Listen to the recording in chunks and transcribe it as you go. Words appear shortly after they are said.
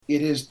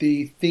It is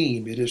the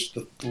theme. It is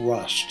the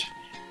thrust.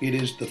 It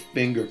is the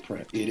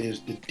fingerprint. It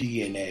is the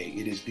DNA.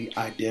 It is the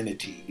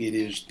identity. It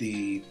is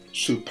the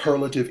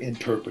superlative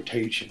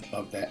interpretation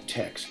of that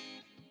text.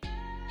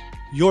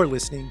 You're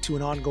listening to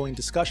an ongoing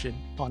discussion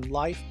on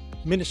life,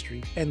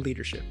 ministry, and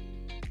leadership.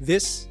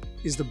 This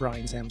is the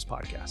Bryan Sams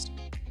Podcast.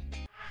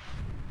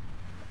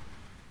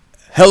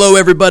 Hello,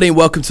 everybody, and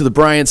welcome to the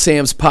Bryan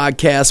Sams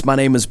Podcast. My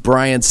name is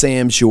Bryan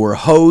Sams, your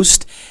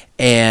host,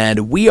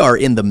 and we are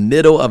in the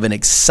middle of an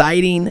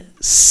exciting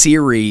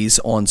series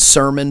on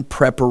sermon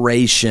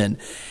preparation.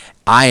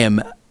 I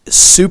am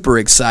super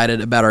excited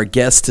about our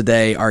guest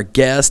today. Our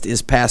guest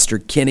is Pastor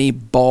Kenny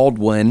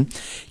Baldwin.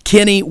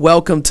 Kenny,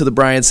 welcome to the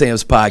Bryan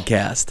Sams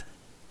Podcast.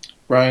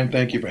 Bryan,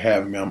 thank you for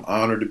having me. I'm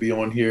honored to be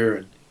on here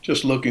and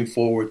just looking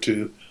forward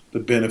to the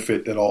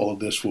benefit that all of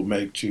this will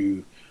make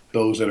to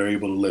those that are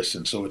able to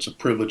listen. So it's a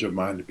privilege of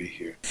mine to be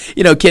here.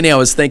 You know, Kenny, I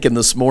was thinking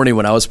this morning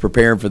when I was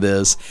preparing for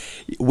this,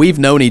 we've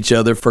known each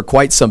other for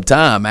quite some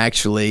time,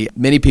 actually.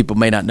 Many people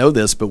may not know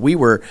this, but we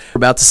were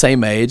about the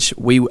same age.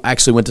 We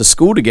actually went to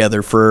school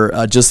together for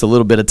just a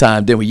little bit of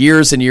time, didn't we?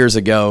 Years and years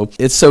ago.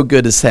 It's so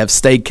good to have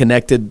stayed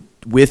connected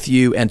with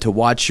you and to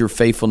watch your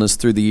faithfulness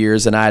through the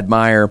years, and I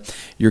admire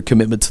your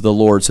commitment to the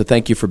Lord. So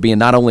thank you for being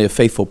not only a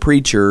faithful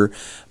preacher,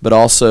 but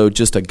also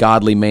just a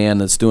godly man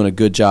that's doing a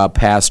good job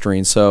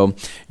pastoring. So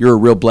you're a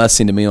real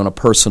blessing to me on a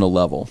personal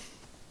level.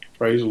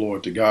 Praise the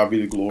Lord. To God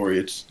be the glory.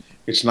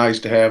 It's nice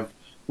to have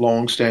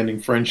long-standing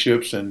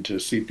friendships and to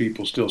see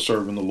people still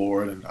serving the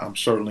Lord, and I'm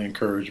certainly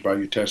encouraged by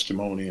your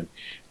testimony and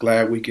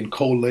glad we can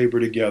co-labor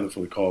together for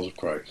the cause of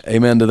Christ.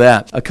 Amen to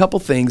that. A couple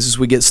things as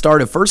we get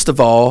started. First of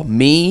all,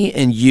 me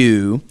and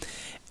you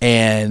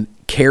and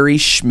Carrie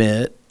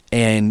Schmidt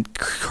and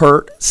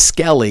Kurt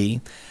Skelly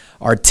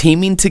are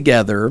teaming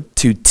together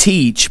to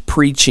teach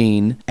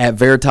preaching at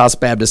Veritas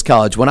Baptist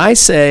College. When I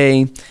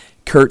say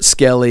Kurt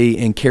Skelly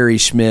and Carrie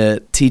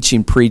Schmidt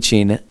teaching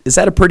preaching, is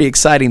that a pretty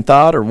exciting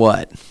thought or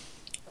what?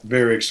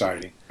 Very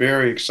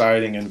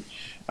exciting, and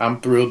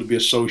I'm thrilled to be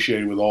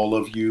associated with all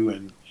of you,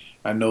 and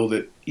I know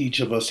that each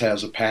of us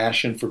has a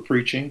passion for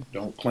preaching.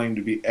 Don't claim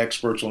to be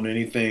experts on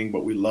anything,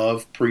 but we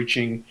love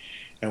preaching,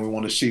 and we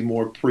want to see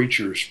more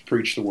preachers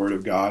preach the Word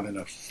of God and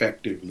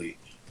effectively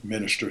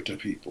minister to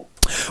people.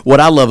 What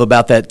I love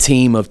about that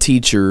team of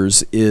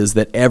teachers is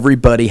that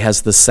everybody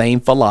has the same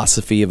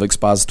philosophy of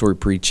expository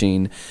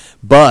preaching,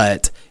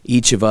 but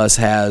each of us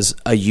has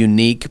a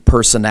unique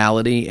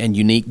personality and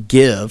unique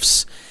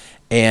gifts.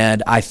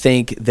 And I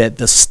think that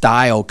the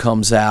style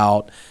comes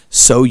out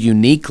so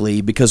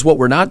uniquely because what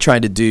we're not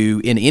trying to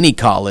do in any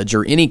college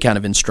or any kind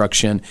of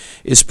instruction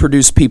is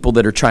produce people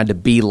that are trying to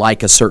be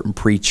like a certain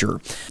preacher.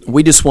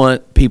 We just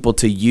want people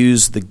to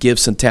use the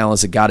gifts and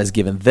talents that God has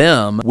given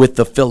them with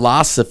the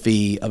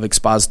philosophy of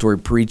expository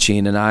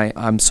preaching, and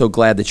I'm so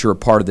glad that you're a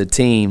part of the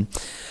team.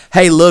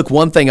 Hey, look,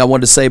 one thing I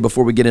wanted to say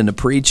before we get into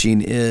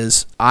preaching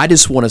is I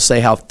just want to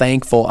say how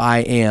thankful I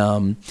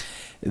am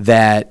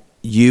that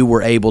you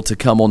were able to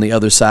come on the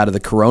other side of the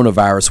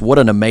coronavirus. What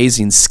an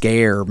amazing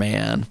scare,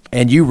 man.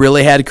 And you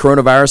really had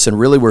coronavirus and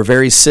really were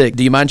very sick.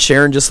 Do you mind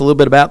sharing just a little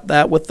bit about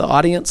that with the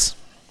audience?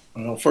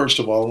 Well, first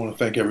of all, I want to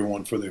thank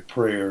everyone for their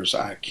prayers.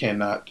 I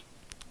cannot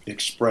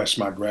express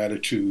my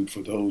gratitude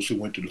for those who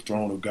went to the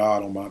throne of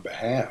God on my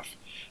behalf.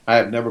 I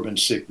have never been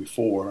sick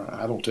before.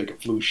 I don't take a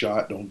flu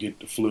shot, don't get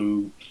the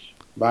flu.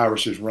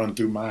 Viruses run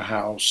through my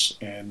house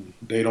and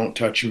they don't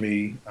touch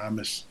me. I'm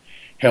as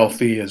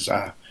healthy as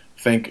I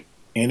think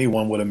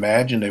anyone would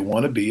imagine they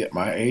want to be at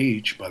my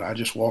age, but I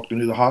just walked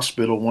into the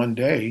hospital one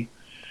day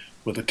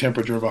with a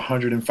temperature of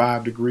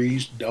 105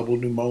 degrees, double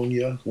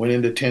pneumonia, went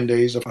into 10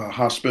 days of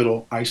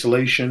hospital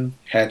isolation,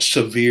 had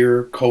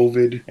severe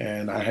COVID,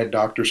 and I had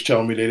doctors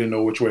tell me they didn't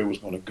know which way it was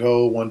going to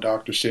go. One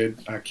doctor said,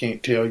 I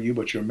can't tell you,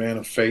 but you're a man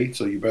of faith,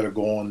 so you better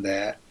go on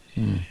that.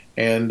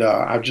 And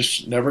I've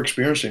just never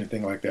experienced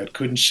anything like that.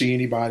 Couldn't see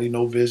anybody,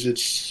 no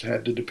visits,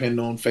 had to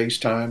depend on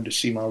FaceTime to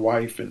see my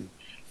wife and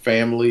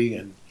family,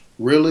 and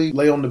really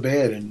lay on the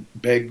bed and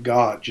beg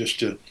God just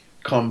to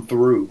come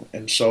through.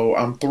 And so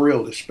I'm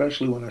thrilled,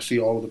 especially when I see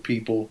all of the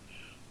people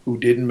who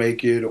didn't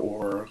make it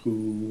or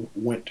who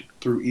went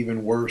through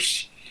even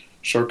worse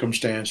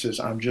circumstances.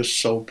 I'm just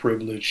so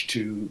privileged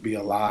to be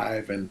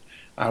alive, and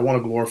I want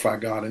to glorify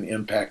God and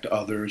impact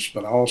others,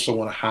 but I also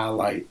want to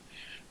highlight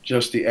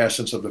just the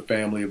essence of the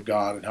family of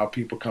God and how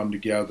people come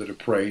together to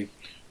pray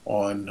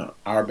on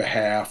our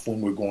behalf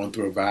when we're going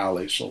through a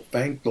valley. So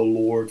thank the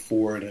Lord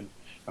for it, and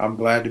I'm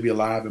glad to be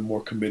alive and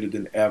more committed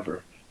than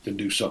ever to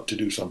do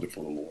something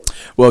for the Lord.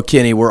 Well,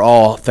 Kenny, we're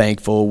all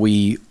thankful.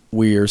 We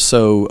are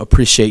so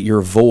appreciate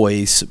your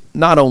voice,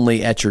 not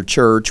only at your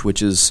church,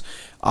 which is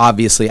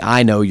obviously,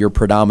 I know, your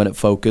predominant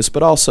focus,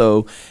 but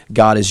also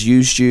God has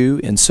used you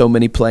in so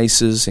many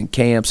places, in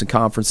camps and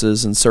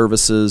conferences and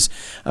services.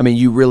 I mean,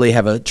 you really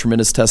have a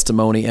tremendous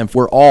testimony, and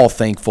we're all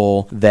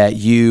thankful that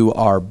you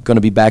are going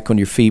to be back on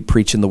your feet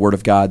preaching the Word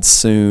of God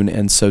soon,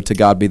 and so to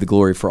God be the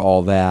glory for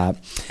all that.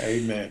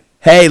 Amen.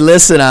 Hey,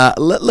 listen,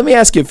 let me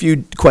ask you a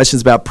few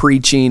questions about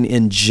preaching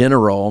in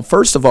general.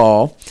 First of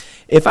all,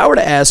 if I were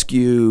to ask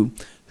you,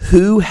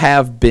 who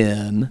have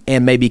been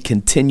and maybe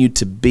continue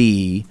to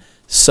be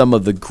some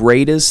of the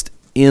greatest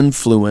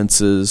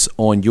influences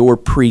on your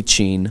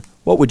preaching,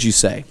 what would you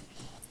say?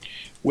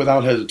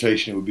 Without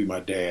hesitation, it would be my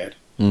dad.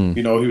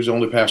 He was the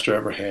only pastor I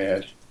ever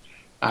had.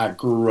 I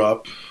grew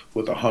up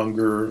with a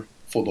hunger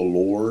for the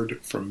Lord,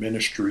 for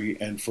ministry,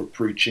 and for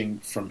preaching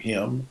from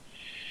him.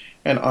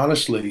 And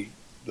honestly,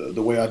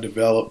 the way I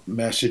develop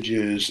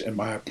messages and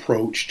my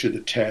approach to the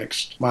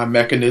text, my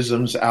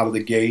mechanisms out of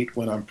the gate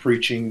when I'm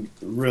preaching,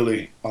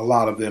 really a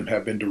lot of them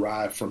have been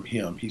derived from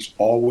him. He's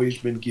always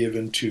been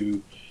given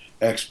to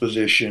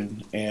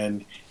exposition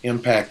and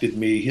impacted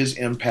me. His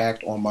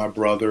impact on my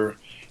brother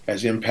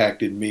has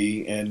impacted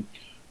me, and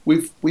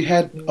we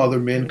had other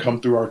men come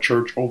through our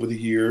church over the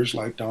years,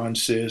 like Don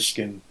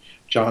Sisk and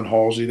John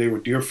Halsey. They were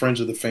dear friends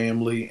of the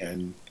family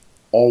and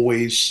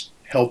always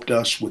helped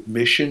us with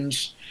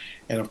missions.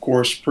 And of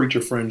course, preacher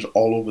friends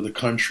all over the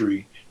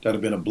country that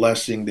have been a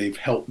blessing. They've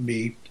helped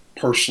me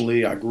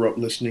personally. I grew up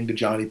listening to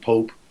Johnny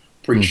Pope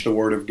preach the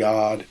Word of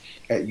God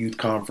at youth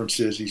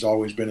conferences. He's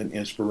always been an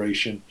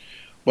inspiration.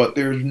 But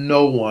there's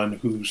no one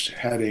who's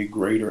had a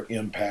greater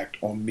impact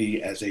on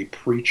me as a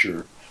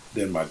preacher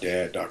than my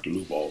dad, Dr.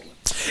 Lou Baldwin.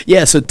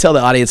 Yeah, so tell the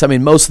audience,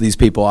 most of these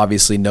people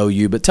obviously know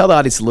you, but tell the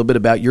audience a little bit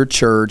about your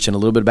church and a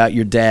little bit about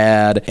your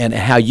dad and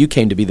how you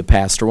came to be the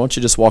pastor. Why don't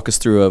you just walk us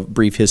through a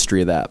brief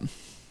history of that?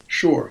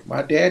 Sure.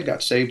 My dad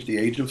got saved at the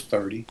age of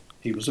 30.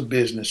 He was a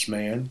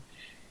businessman.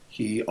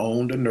 He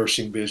owned a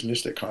nursing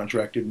business that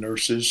contracted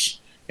nurses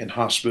in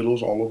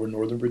hospitals all over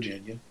Northern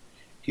Virginia.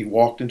 He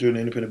walked into an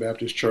independent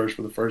Baptist church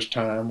for the first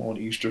time on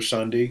Easter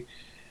Sunday.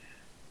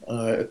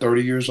 At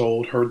 30 years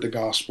old, heard the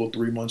gospel.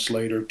 3 months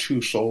later,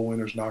 2 soul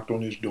winners knocked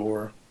on his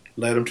door,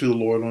 led him to the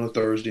Lord on a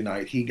Thursday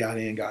night. He got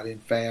in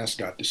fast,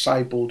 got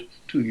discipled.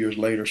 2 years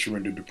later,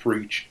 surrendered to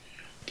preach.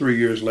 3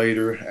 years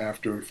later,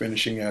 after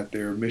finishing at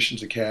their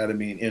Missions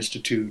Academy and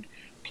Institute,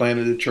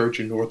 planted a church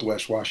in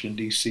Northwest Washington,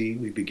 D.C.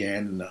 We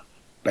began in the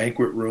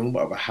banquet room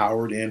of a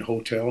Howard Inn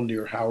hotel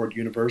near Howard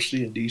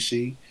University in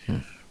D.C.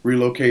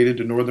 Relocated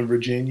to Northern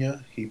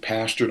Virginia. He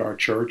pastored our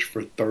church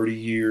for 30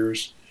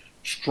 years.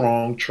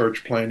 Strong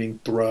church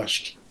planting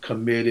thrust,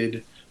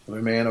 committed, a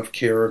man of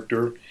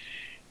character.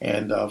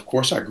 And of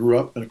course, I grew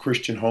up in a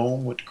Christian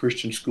home, went to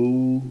Christian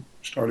school,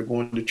 started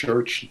going to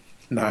church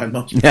 9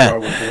 months before I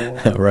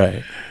was born.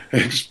 Right.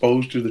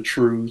 Exposed to the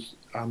truth.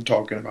 I'm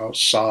talking about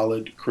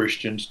solid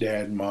Christians,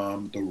 dad and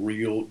mom, the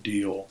real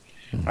deal.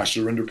 I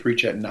surrendered to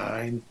preach at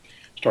 9,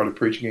 started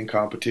preaching in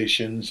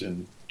competitions,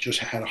 and just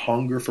had a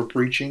hunger for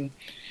preaching.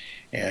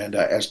 And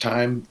as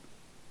time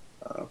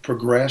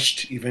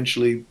progressed,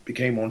 eventually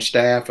became on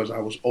staff as I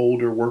was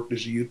older, worked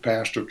as a youth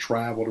pastor,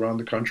 traveled around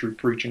the country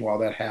preaching while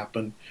that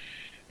happened.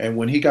 And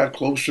when he got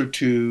closer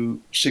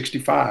to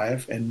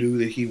 65 and knew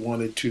that he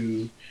wanted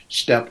to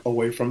step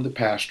away from the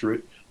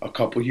pastorate, a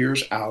couple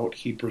years out,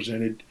 he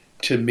presented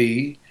to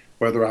me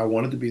whether I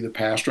wanted to be the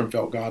pastor and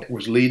felt God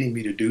was leading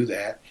me to do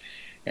that.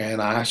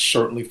 And I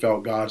certainly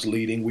felt God's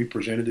leading. We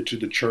presented it to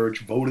the church,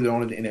 voted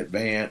on it in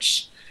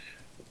advance.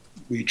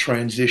 We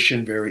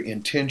transitioned very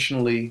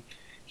intentionally.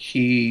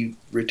 He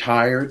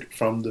retired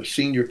from the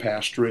senior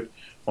pastorate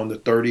on the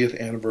 30th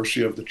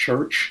anniversary of the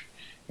church,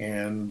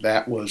 and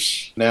that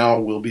was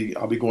I'll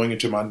be going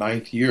into my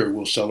 9th year.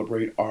 We'll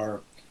celebrate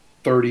our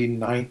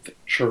 39th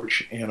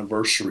church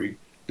anniversary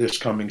this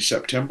coming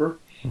September,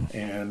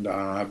 and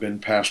I've been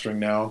pastoring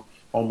now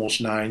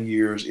almost 9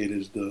 years. It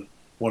is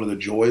one of the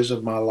joys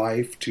of my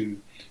life to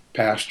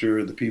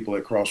pastor the people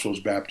at Crossroads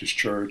Baptist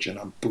Church, and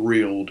I'm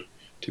thrilled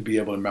to be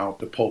able to mount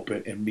the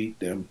pulpit and meet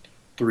them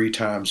 3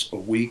 times a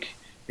week.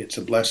 It's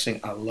a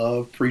blessing. I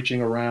love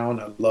preaching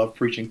around. I love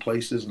preaching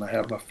places, and I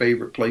have my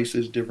favorite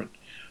places, different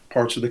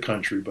parts of the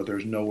country, but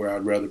there's nowhere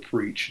I'd rather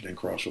preach than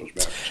Crossroads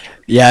Baptist Church.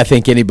 Yeah, I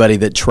think anybody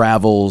that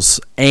travels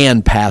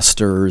and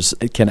pastors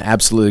can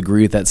absolutely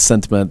agree with that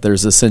sentiment.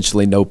 There's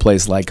essentially no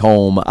place like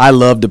home. I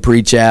love to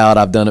preach out.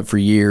 I've done it for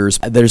years.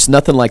 There's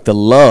nothing like the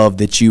love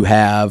that you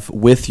have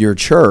with your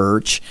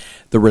church,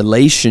 the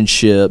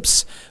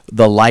relationships,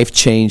 the life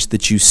change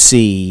that you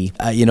see.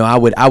 I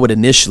would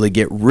initially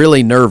get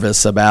really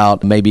nervous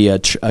about maybe a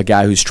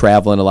guy who's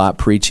traveling a lot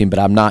preaching, but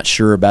I'm not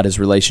sure about his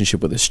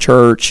relationship with his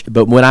church.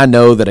 But when I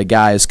know that a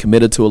guy is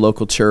committed to a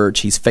local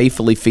church, he's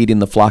faithfully feeding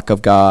the flock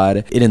of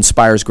God, it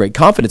inspires great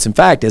confidence. In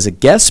fact, as a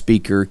guest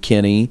speaker,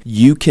 Kenny,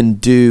 you can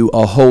do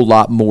a whole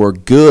lot more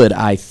good,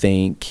 I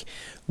think,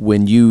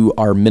 when you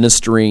are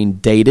ministering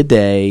day to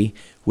day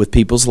with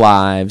people's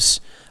lives.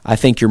 I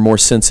think you're more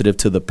sensitive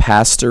to the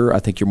pastor. I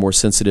think you're more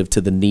sensitive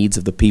to the needs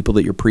of the people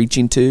that you're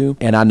preaching to.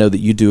 And I know that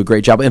you do a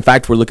great job. In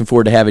fact, we're looking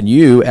forward to having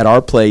you at our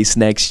place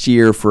next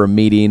year for a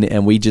meeting,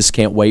 and we just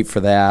can't wait for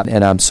that.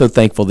 And I'm so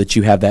thankful that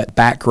you have that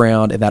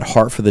background and that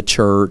heart for the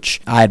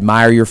church. I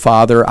admire your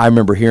father. I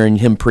remember hearing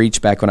him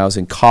preach back when I was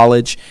in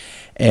college.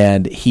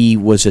 and he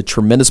was a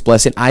tremendous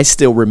blessing. I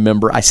still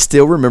remember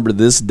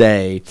this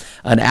day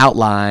an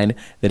outline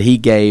that he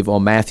gave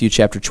on Matthew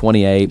chapter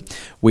 28.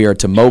 We are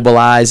to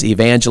mobilize,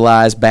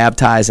 evangelize,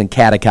 baptize, and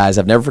catechize.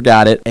 I've never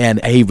forgot it.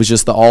 And he was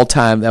just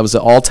that was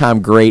an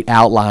all-time great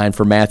outline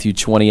for Matthew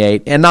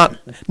 28. And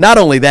not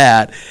only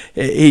that,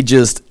 he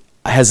just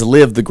has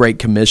lived the Great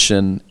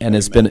Commission and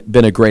has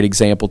been a great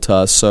example to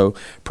us. So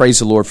praise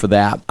the Lord for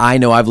that. I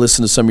know I've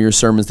listened to some of your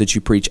sermons that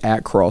you preach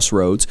at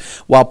Crossroads.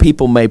 While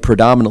people may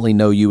predominantly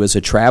know you as a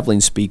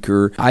traveling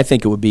speaker, I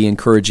think it would be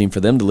encouraging for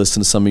them to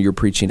listen to some of your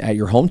preaching at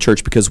your home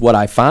church, because what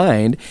I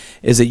find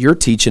is that you're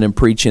teaching and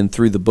preaching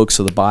through the books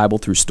of the Bible,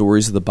 through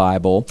stories of the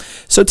Bible.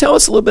 So tell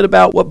us a little bit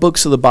about what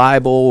books of the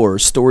Bible or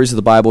stories of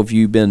the Bible have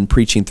you been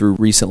preaching through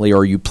recently,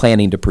 or are you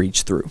planning to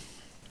preach through?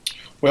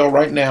 Well,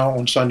 right now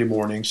on Sunday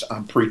mornings,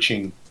 I'm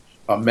preaching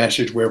a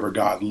message wherever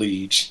God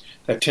leads.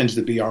 That tends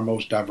to be our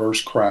most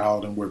diverse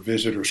crowd and where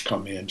visitors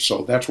come in.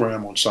 So that's where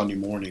I'm on Sunday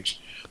mornings.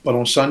 But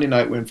on Sunday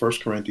night, we're in 1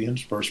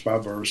 Corinthians, verse by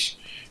verse.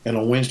 And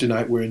on Wednesday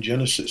night, we're in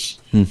Genesis.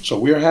 So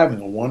we are having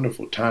a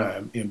wonderful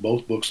time in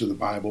both books of the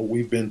Bible.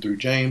 We've been through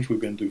James, we've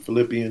been through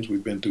Philippians,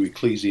 we've been through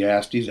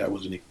Ecclesiastes. That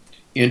was an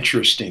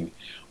interesting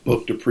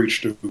book to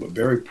preach through, but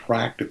very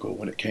practical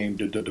when it came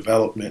to the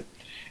development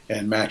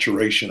and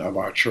maturation of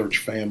our church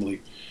family.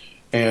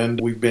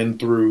 And we've been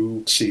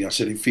through, I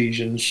said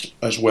Ephesians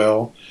as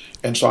well.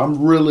 And so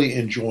I'm really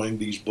enjoying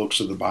these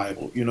books of the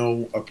Bible. You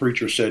know, a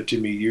preacher said to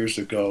me years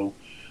ago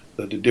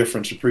that the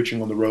difference of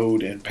preaching on the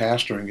road and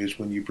pastoring is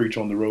when you preach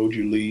on the road,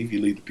 you leave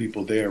the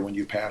people there. When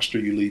you pastor,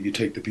 you leave, you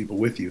take the people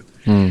with you.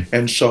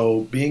 And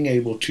so being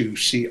able to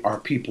see our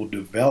people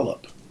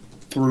develop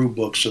through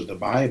books of the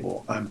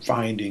Bible, I'm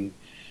finding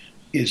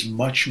is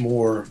much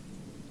more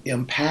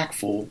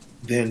impactful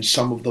than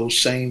some of those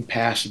same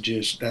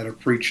passages that are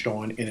preached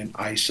on in an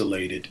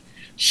isolated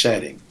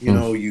setting. You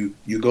know, you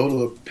go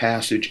to a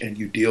passage and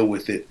you deal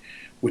with it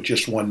with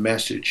just one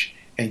message,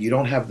 and you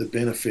don't have the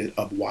benefit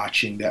of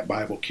watching that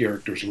Bible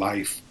character's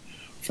life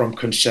from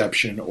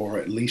conception, or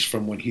at least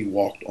from when he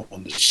walked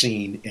on the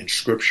scene in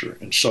Scripture.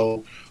 And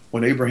so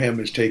when Abraham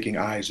is taking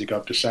Isaac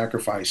up to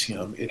sacrifice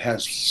him, it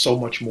has so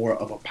much more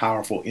of a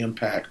powerful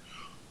impact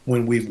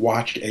when we've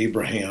watched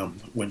Abraham,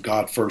 when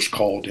God first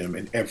called him,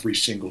 in every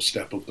single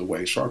step of the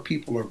way. So our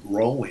people are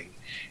growing,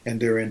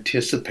 and they're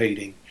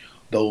anticipating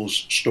those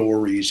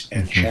stories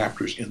and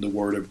chapters in the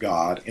Word of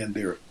God, and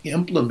they're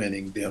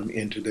implementing them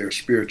into their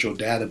spiritual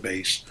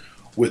database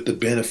with the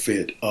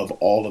benefit of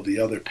all of the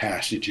other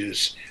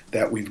passages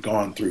that we've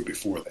gone through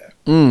before that.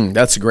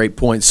 That's a great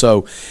point.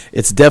 So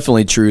it's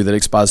definitely true that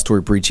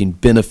expository preaching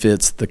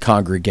benefits the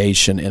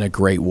congregation in a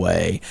great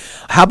way.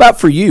 How about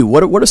for you?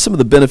 What are some of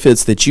the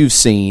benefits that you've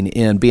seen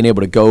in being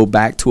able to go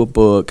back to a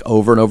book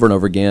over and over and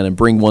over again and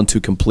bring one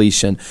to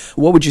completion?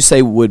 What would you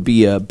say would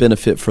be a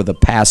benefit for the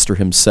pastor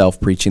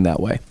himself preaching that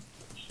way?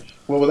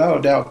 Well, without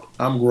a doubt,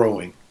 I'm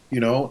growing,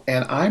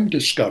 and I'm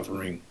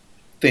discovering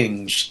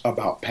things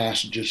about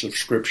passages of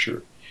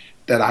Scripture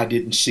that I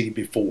didn't see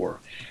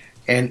before.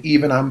 And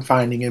even I'm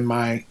finding in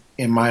my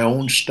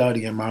own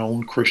study, in my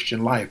own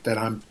Christian life, that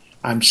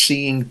I'm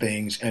seeing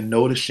things and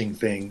noticing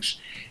things,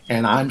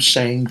 and I'm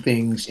saying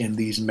things in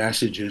these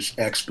messages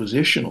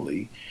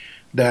expositionally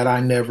that I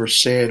never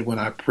said when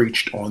I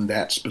preached on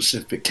that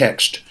specific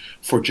text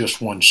for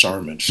just one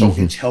sermon. So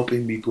it's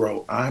helping me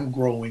grow. I'm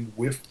growing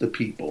with the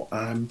people.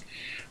 I'm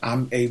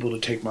able to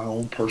take my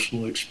own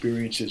personal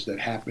experiences that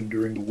happen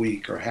during the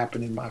week, or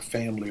happen in my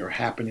family, or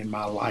happen in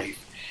my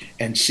life,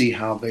 and see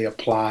how they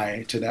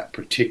apply to that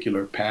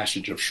particular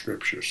passage of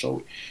Scripture.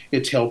 So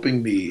it's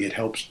helping me. It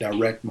helps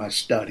direct my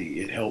study.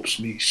 It helps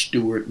me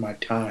steward my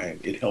time.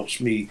 It helps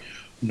me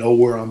know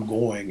where I'm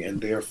going, and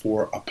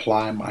therefore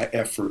apply my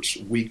efforts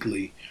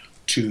weekly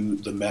to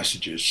the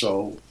messages.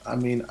 So,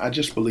 I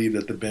just believe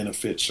that the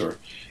benefits are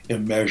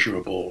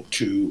immeasurable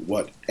to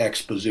what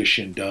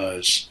exposition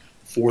does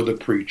for the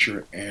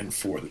preacher and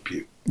for the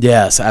pew.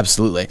 Yes,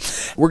 absolutely.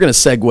 We're going to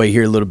segue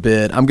here a little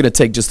bit. I'm going to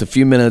take just a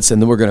few minutes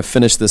and then we're going to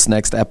finish this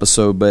next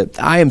episode.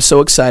 But I am so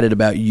excited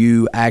about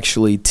you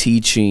actually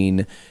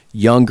teaching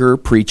younger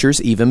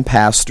preachers, even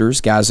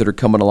pastors, guys that are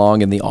coming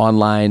along in the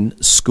online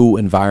school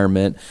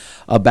environment,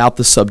 about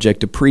the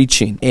subject of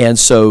preaching. And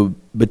so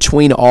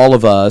between all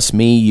of us,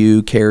 me,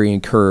 you, Carrie,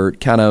 and Kurt,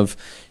 kind of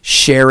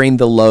sharing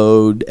the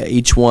load,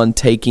 each one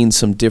taking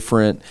some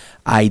different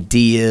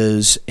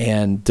ideas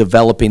and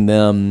developing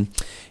them.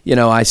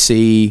 I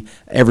see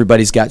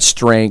everybody's got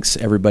strengths,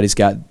 everybody's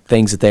got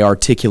things that they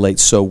articulate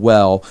so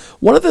well.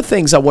 One of the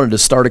things I wanted to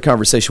start a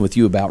conversation with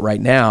you about right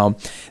now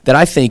that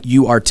I think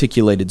you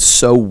articulated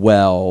so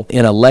well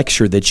in a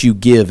lecture that you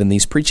give in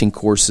these preaching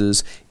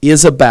courses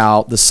is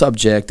about the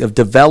subject of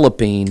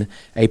developing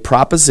a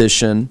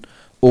proposition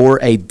or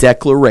a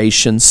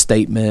declaration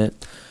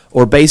statement,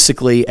 or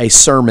basically a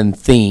sermon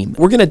theme.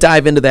 We're going to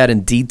dive into that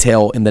in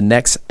detail in the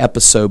next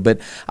episode, but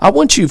I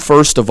want you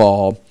first of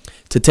all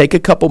to take a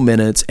couple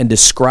minutes and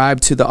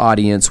describe to the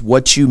audience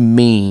what you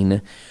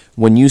mean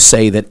when you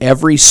say that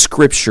every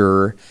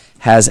Scripture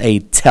has a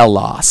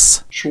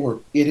telos. Sure.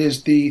 It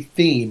is the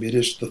theme. It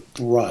is the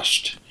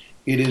thrust.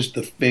 It is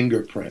the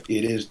fingerprint.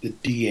 It is the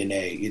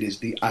DNA. It is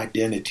the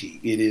identity.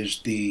 It is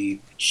the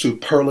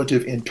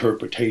superlative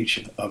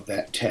interpretation of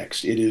that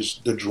text. It is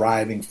the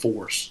driving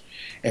force.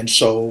 And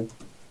so,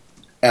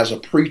 as a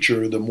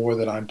preacher, the more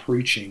that I'm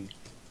preaching,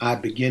 I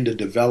begin to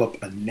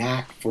develop a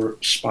knack for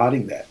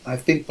spotting that. I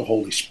think the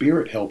Holy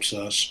Spirit helps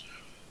us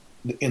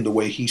in the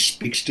way He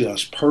speaks to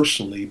us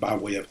personally by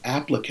way of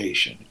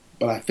application.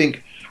 But I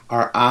think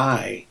our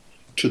eye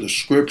to the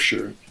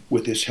Scripture,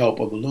 with His help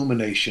of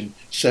illumination,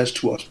 says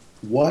to us,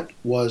 what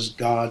was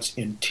God's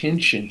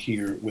intention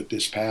here with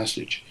this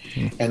passage?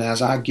 And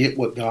as I get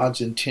what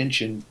God's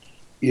intention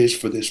is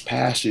for this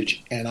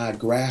passage and I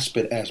grasp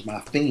it as my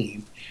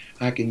theme,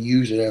 I can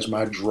use it as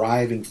my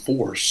driving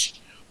force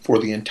for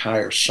the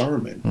entire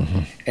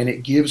sermon. And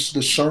it gives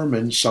the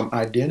sermon some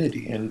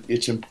identity. And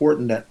it's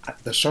important that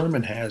the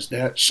sermon has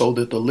that, so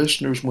that the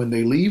listeners, when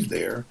they leave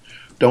there,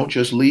 don't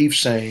just leave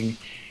saying,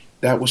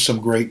 that was some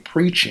great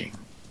preaching,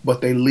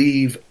 but they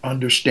leave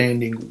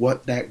understanding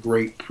what that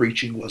great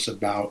preaching was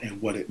about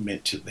and what it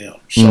meant to them.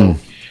 So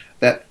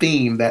that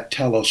theme, that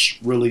telos,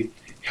 really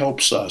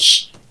helps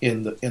us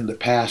in the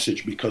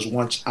passage, because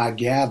once I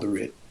gather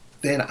it,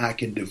 then I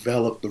can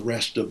develop the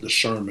rest of the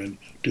sermon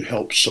to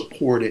help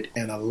support it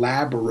and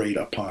elaborate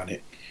upon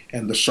it.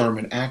 And the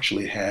sermon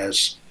actually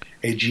has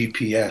a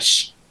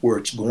GPS where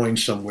it's going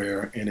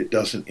somewhere and it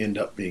doesn't end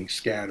up being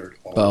scattered.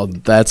 Well,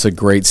 that's a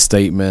great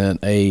statement.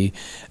 A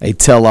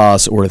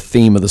telos, or a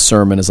theme of the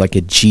sermon, is like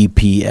a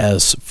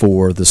GPS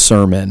for the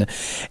sermon.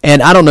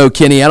 And I don't know,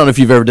 Kenny, I don't know if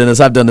you've ever done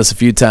this. I've done this a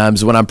few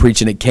times when I'm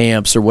preaching at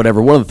camps or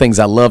whatever. One of the things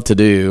I love to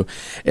do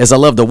is I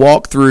love to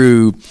walk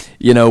through,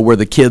 where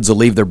the kids will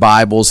leave their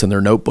Bibles and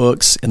their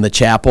notebooks in the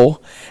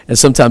chapel. And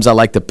sometimes I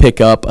like to pick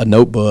up a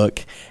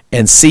notebook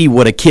and see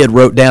what a kid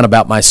wrote down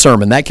about my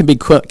sermon. That can be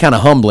kind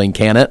of humbling,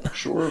 can it?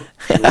 Sure,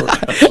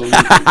 absolutely.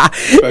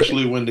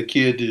 Especially when the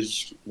kid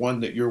is one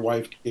that your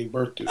wife gave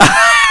birth to.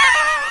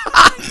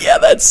 Yeah,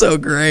 that's so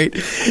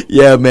great.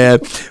 Yeah, man.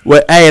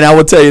 Well, hey, and I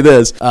will tell you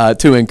this,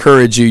 to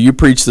encourage you, you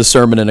preached the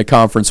sermon in a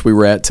conference we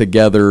were at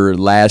together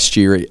last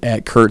year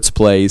at Kurt's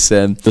place,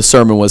 and the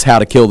sermon was How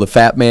to Kill the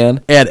Fat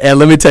Man. And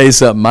let me tell you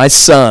something, my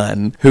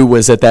son, who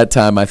was at that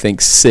time, I think,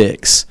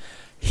 6,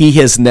 he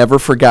has never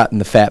forgotten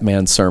the fat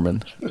man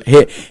sermon.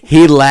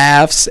 He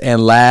laughs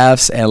and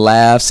laughs and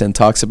laughs and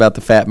talks about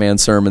the fat man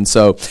sermon.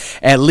 So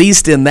at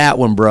least in that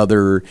one,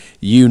 brother,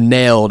 you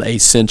nailed a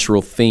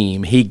central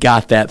theme. He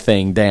got that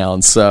thing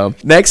down. So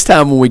next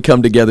time when we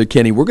come together,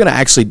 Kenny, we're going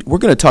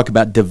to talk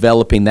about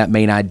developing that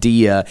main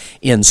idea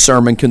in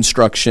sermon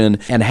construction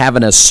and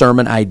having a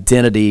sermon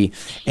identity.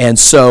 And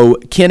so,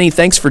 Kenny,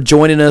 thanks for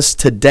joining us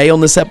today on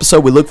this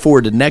episode. We look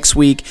forward to next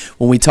week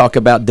when we talk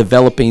about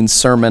developing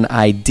sermon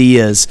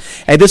ideas.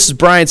 Hey, this is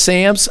Bryan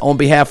Sams. On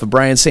behalf of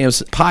Bryan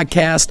Sams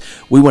Podcast,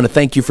 we want to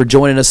thank you for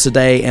joining us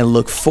today and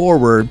look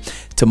forward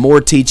to more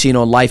teaching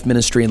on life,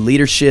 ministry, and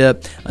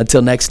leadership.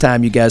 Until next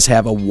time, you guys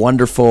have a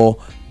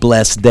wonderful,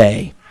 blessed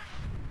day.